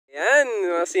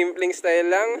Mga simpleng style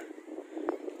lang.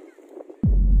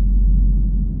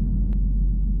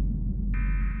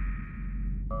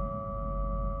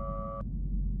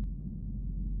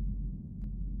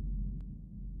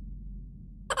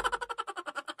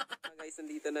 Guys,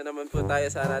 nandito na naman po tayo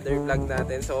sa another vlog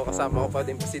natin. So kasama ko pa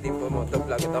din po si Dimpo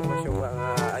Motovlog. Tapos yung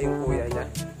yung kuya niya.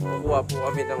 Kukuha po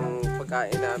kami ng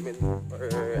pagkain namin. Or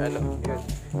ano, yun,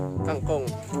 kangkong.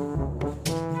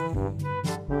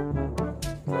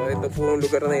 So ito po yung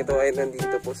lugar na ito ay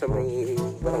nandito po sa may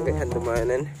barangay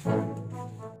Handumanan.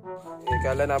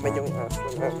 Kala namin yung aso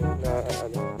namin na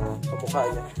ano, kamukha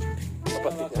niya.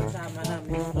 Kapatid niya. Kasama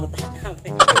namin yung tuta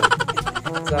namin.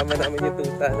 Kasama namin yung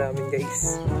tuta namin, guys.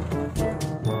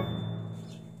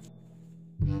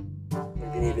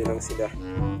 Binili lang sila.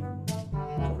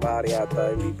 Sa pari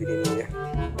ata yung bibili niya.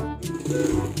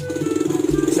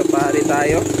 Sa pari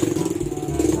tayo.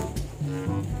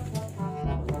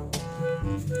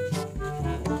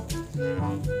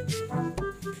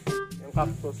 Yung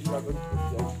cactus, dragon fruit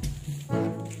yan.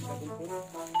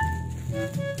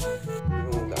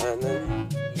 Yung daanan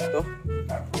dito.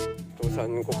 Kung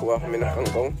saan yung kukuha kami ng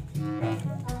kangkong.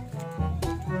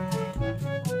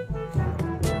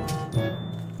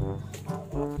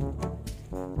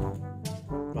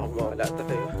 Baka mawala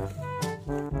tayo.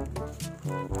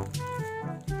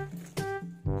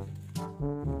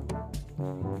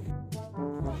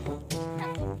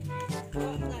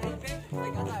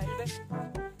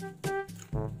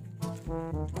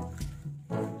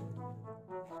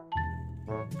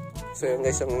 So yun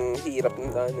guys, ang hirap ng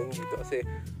daanan dito kasi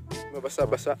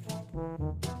mabasa-basa.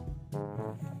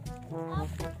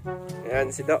 Ayan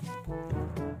si Doc.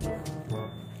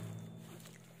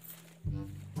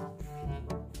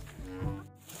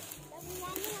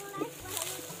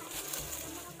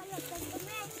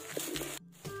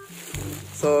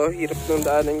 So hirap ng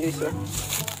daanan guys, oh.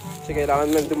 Kasi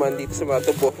kailangan man dumaan dito sa mga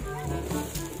tubo.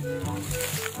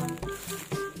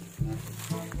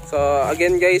 So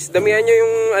again guys, damihan nyo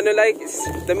yung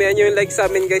damihan nyo yung like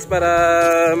sa amin guys para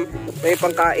may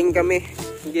pangkain kami.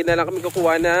 Hindi na lang kami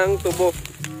kukuha ng tubo.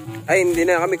 Ay, hindi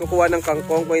na kami kukuha ng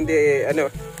kangkong kung hindi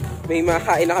ano, may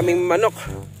makain na kaming manok.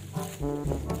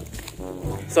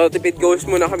 So tipid goals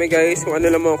muna kami guys kung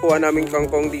ano lang makukuha naming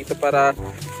kangkong dito para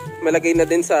malagay na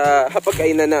din sa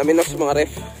hapagkainan namin o sa mga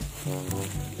ref.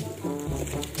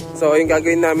 So yung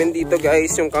gagawin namin dito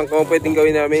guys, yung kangkong pwedeng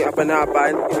gawin namin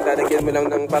apan-apan, yung lalagyan mo lang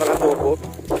ng parang adobo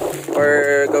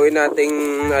or gawin nating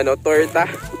ano, torta.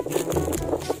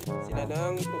 Sila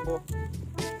ng tubo.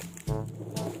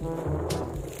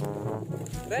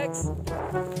 Rex,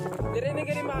 dirinig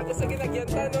ka rin maaga sa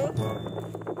ginagyanta, no?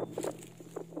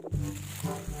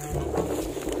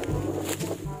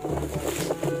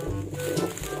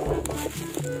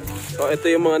 So ito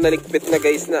yung mga naligpit na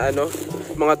guys na ano,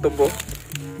 mga tubo.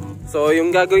 So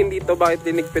yung gagawin dito, bakit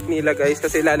dinigpit nila guys,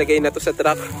 kasi lalagay na to sa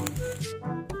truck.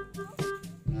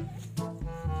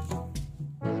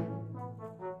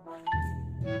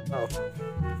 Oh.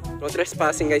 No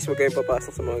trespassing guys, huwag kayong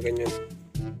papasok sa mga ganyan.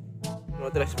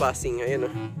 No trespassing, ayan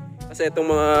oh. Kasi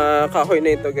itong mga kahoy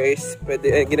na ito guys,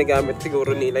 pwede, ginagamit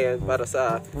siguro nila yan para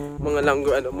sa mga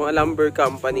lumber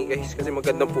company guys. Kasi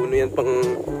magandang puno yan pang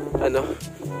ano,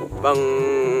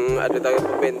 tayo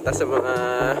pabenta sa mga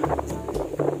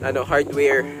ano,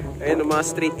 hardware. Ayan, mga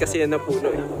street kasi yan na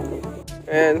puno eh.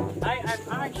 Ayan.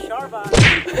 I'm sure ba?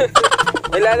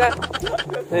 Wala na.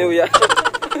 Ayuya.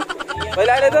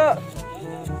 Wala na to.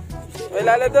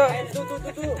 Wala na to.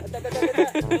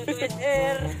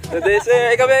 Dodo is air.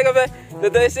 Ikabe.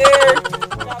 Dodo is air.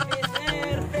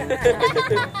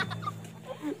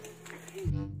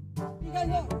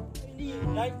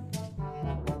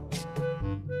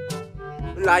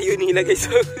 Layo nila guys.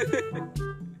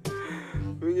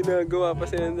 May ginagawa pa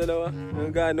sila ng dalawa.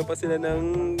 Nagano pa sila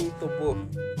ng tubo.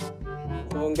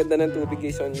 So ang ganda ng tubig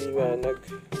guys, ang liwanag,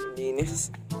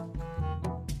 linis.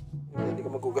 Hindi ka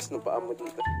magugas ng paa mo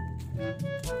dito.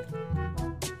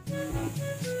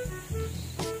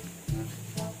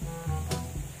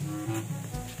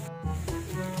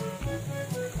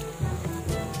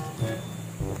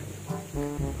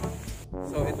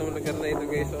 So itong lugar na ito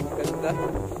guys, ang ganda.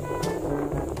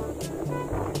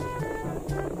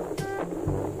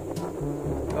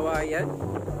 Kawayan.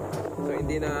 So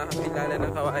hindi na kilala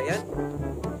ng kawayan.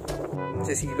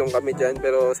 Sisilong kami dyan,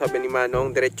 pero sabi ni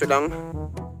Manong diretso lang.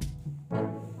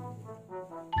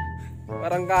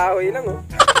 Parang kahoy lang oh.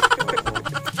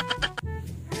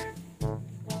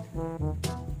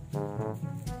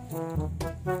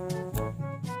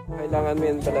 Kailangan mo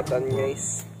yan balatan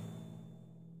guys.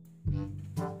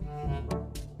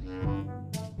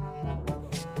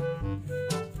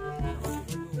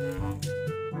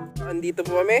 andito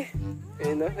po kami.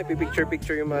 Ayun na,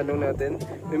 napipicture-picture yung manong natin.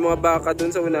 May mga baka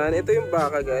dun sa unahan. Ito yung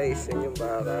baka guys. Yan yung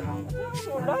baka.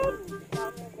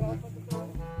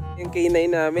 Yung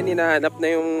K9 namin, hinahanap na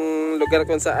yung lugar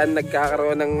kung saan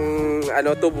nagkakaroon ng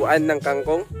tubuan ng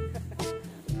kangkong.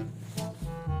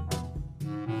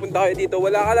 Punta kayo dito,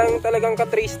 wala ka lang talagang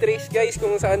ka-trace-trace guys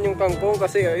kung saan yung kangkong.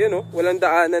 Kasi ayun walang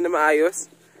daanan na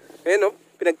maayos. Ayun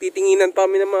pinagtitinginan pa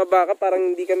kami ng mga baka,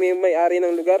 parang hindi kami may-ari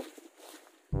ng lugar.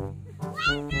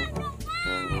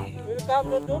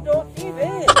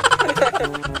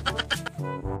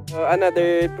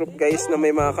 Another proof guys na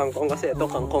may mga kangkong, kasi ito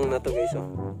kangkong na to guys.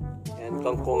 Ayan,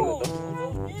 kangkong na to.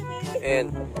 Ayan,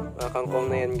 mga kangkong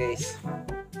na yan guys.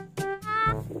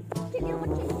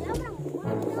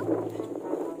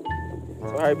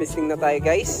 So harvesting na tayo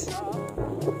guys.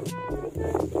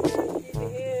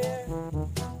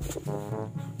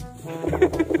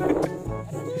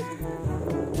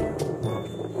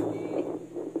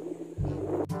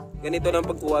 Ganito lang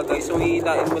pagkuha guys. So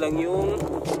hihilain mo lang yung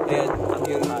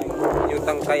yung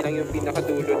tangkay lang, yung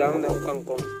pinakadulo lang ng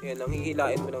kangkong. Ayan lang,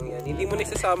 hihilain mo lang yan. Hindi mo na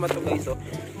isasama to guys.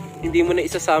 Hindi mo na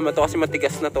isasama to kasi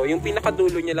matigas na to. Yung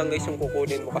pinakadulo niya lang guys yung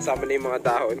kukunin mo, kasama na yung mga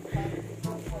dahon.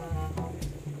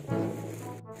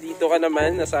 Dito ka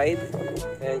naman na side.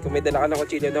 Ayan, kung may dala ka ng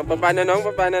kutsilyo nung papana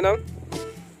nung.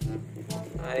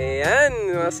 Ayan,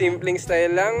 mga simpleng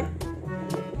style lang.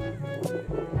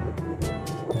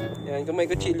 Ayan, kung may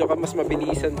kutsilyo ka mas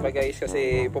mabilisan pa guys,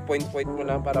 kasi po-point mo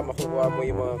lang para makuha mo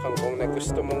yung mga kangkong na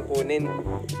gusto mong kunin.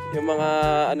 Yung mga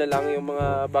yung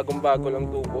mga bagong-bago lang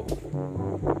tubo.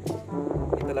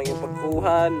 Ito lang yung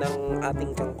pagkuha ng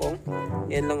ating kangkong.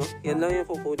 Yan lang yung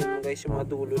kukunin mo guys, yung mga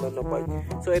dulo lang na part.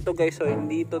 So ito guys,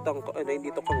 hindi to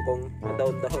kangkong,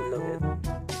 dahon-dahon lang yan.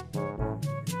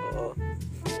 Oo.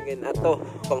 Again, ato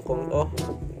kangkong to.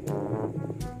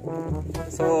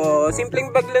 So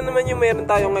simpleng bag lang naman yung meron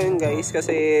tayo ngayon guys,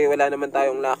 kasi wala naman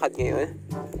tayong lakad ngayon.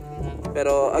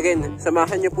 Pero again,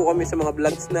 samahan nyo po kami sa mga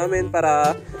vlogs namin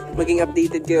para maging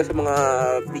updated kayo sa mga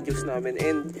videos namin.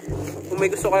 And kung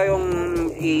may gusto kayong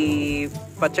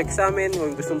ipa-check sa amin,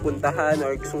 kung gustong puntahan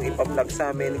or gustong ipa-vlog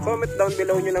sa amin, comment down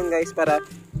below nyo lang guys, para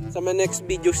sa mga next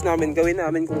videos namin gawin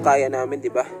namin kung kaya namin,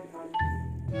 di ba?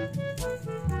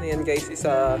 Ayan guys,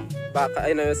 sa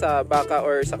baka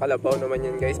or sa kalabaw naman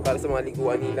yan guys, para sa mga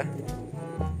liguan nila.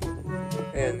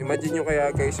 Ayan, imagine nyo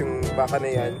kaya guys yung baka na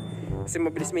yan, kasi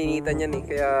mabilis mainitan yan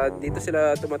kaya dito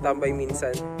sila tumatambay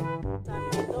minsan. Sabi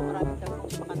dito, maraming kangkong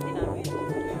sa bakante namin.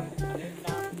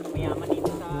 Na mayaman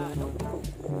dito sa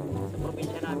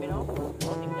probinsya namin,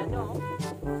 tingnan nyo,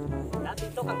 lahat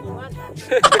dito kangkungan.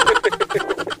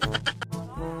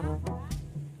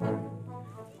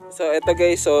 So eto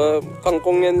guys,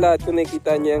 kangkong yan lahat, kung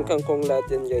nakikita niyo yung kangkong lahat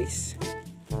yan guys,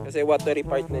 kasi watery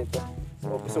part na ito.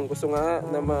 So gusto nga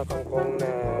na mga kangkong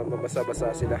na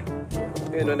mabasa-basa sila.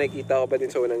 Ayun, nakikita ko pa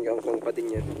din sa unang kangkong pa din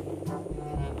yan.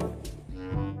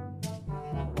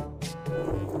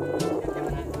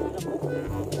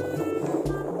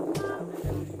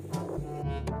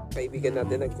 Kaibigan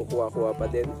natin nagkukuha-kuha pa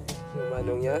din. Yung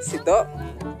manong niya, sito.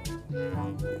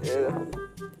 Ayan,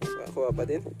 kuha pa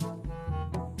din.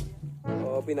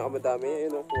 Pinakamadami,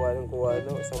 yun, kuha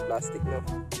ng isang plastic na.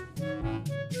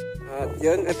 At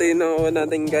yun, ito yung nakuha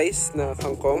natin guys na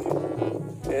kangkong.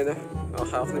 Ayan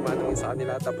half ni manong yun sa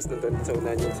kanila, tapos nandun sa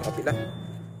unahan yun sa kapila.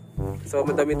 So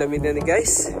madami-dami na ni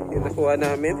guys yung nakuha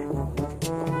namin.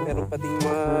 Meron pa ding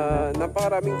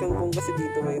napakaraming kangkong kasi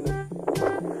dito ngayon.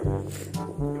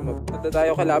 Magpunta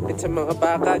tayo kalapit sa mga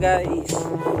baka guys.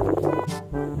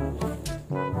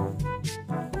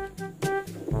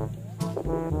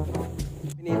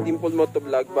 Dimple mo to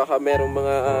vlog, baka merong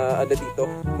mga dito,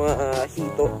 mga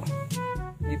hito.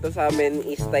 Dito sa amin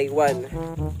is Taiwan.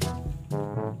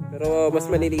 Pero mas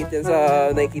maliliit yan sa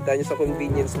nakikita nyo sa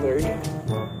convenience store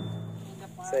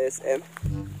sa SM.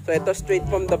 So ito straight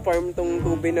from the farm tong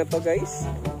tubig na to guys.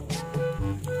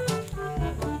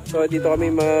 So dito kami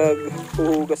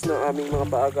maghuhugas ng aming mga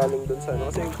paa galing dun sa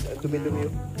kasi dumi-dumi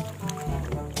yun.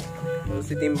 So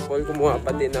si Dimple kumuha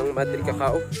pa din ng Madrid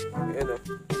Cacao. Ayan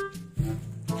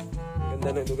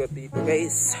ganda ng lugar dito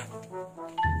guys.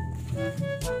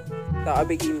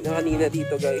 Nakabigin na kanina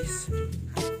dito guys.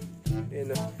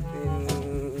 Ayan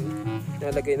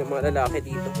nalagay ng mga lalaki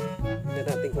dito. Tignan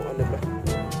natin kung ano ba.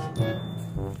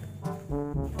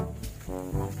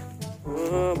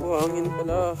 Buhangin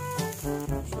pala.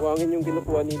 Buhangin yung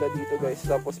kinukuha nila dito guys.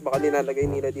 Tapos baka linalagay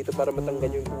nila dito para matanggal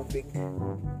yung tubig.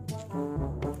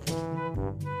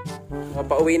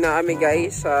 Pauwi na kami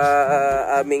guys sa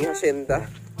aming hacienda.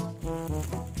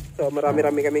 So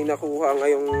marami-rami kaming nakuha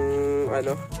ngayong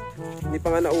Hindi pa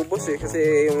nga naubos eh,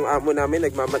 kasi yung amo namin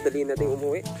nagmamadali na ding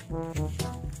umuwi.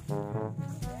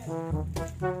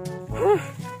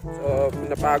 So,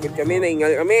 napagod kami,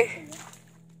 naingal kami.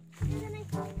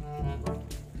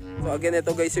 So again,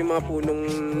 ito guys yung mga punong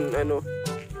ano,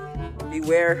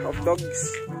 beware of dogs.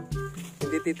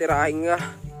 Hindi titirahin nga.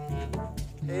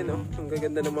 Ayun o, ang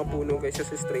gaganda ng mga puno guys sa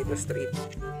straight na straight.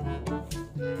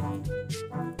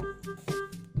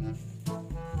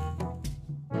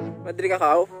 Madri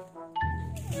kakao.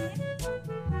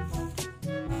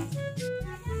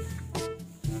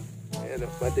 Ayan o,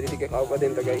 madri kakao pa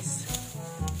din to guys.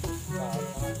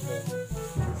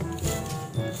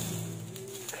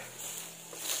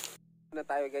 Na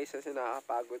tayo guys kasi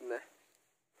nakakapagod na.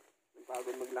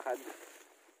 Napagod maglakad.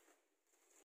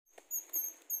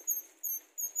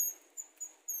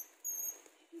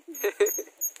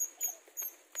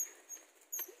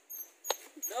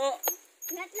 No.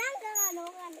 Ngat lang ka ano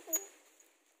ko.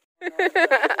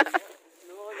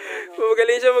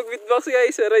 Magaling siya mag-beatbox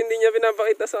guys, pero hindi niya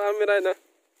pinapakita sa camera na.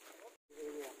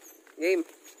 Game.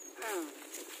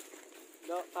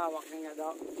 Do, tawak nga do.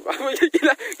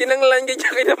 Kinanglan ka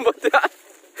dyan kinambot na.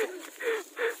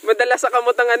 Madala sa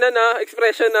kamot ang ano na,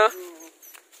 expression na.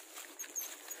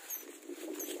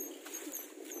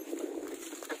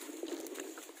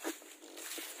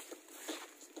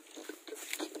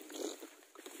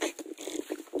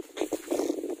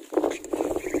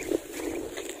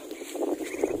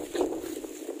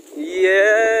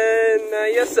 Yan,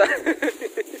 ayos ah.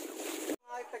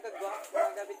 Ay, tagagwa,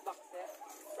 mga beatbox eh.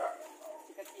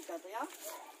 Sikat-sikat to ya.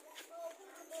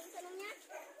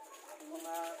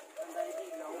 Mga anday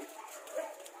ilaw.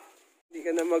 Hindi ka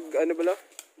na mag ano bala?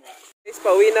 Guys,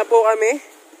 pauwi na po kami.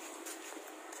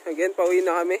 Again, pauwi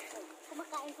na kami.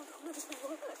 Kumakain ko.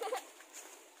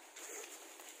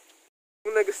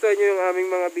 Kung nagustuhan nyo yung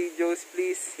aming mga videos,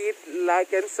 please hit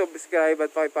like and subscribe at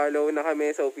pakipollow na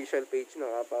kami sa official page ng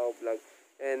Kapaw Vlog.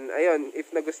 And ayun, if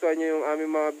nagustuhan nyo yung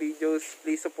aming mga videos,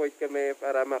 please support kami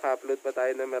para maka-upload pa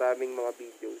tayo ng maraming mga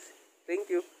videos. Thank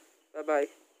you. Bye-bye.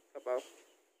 Kapaw.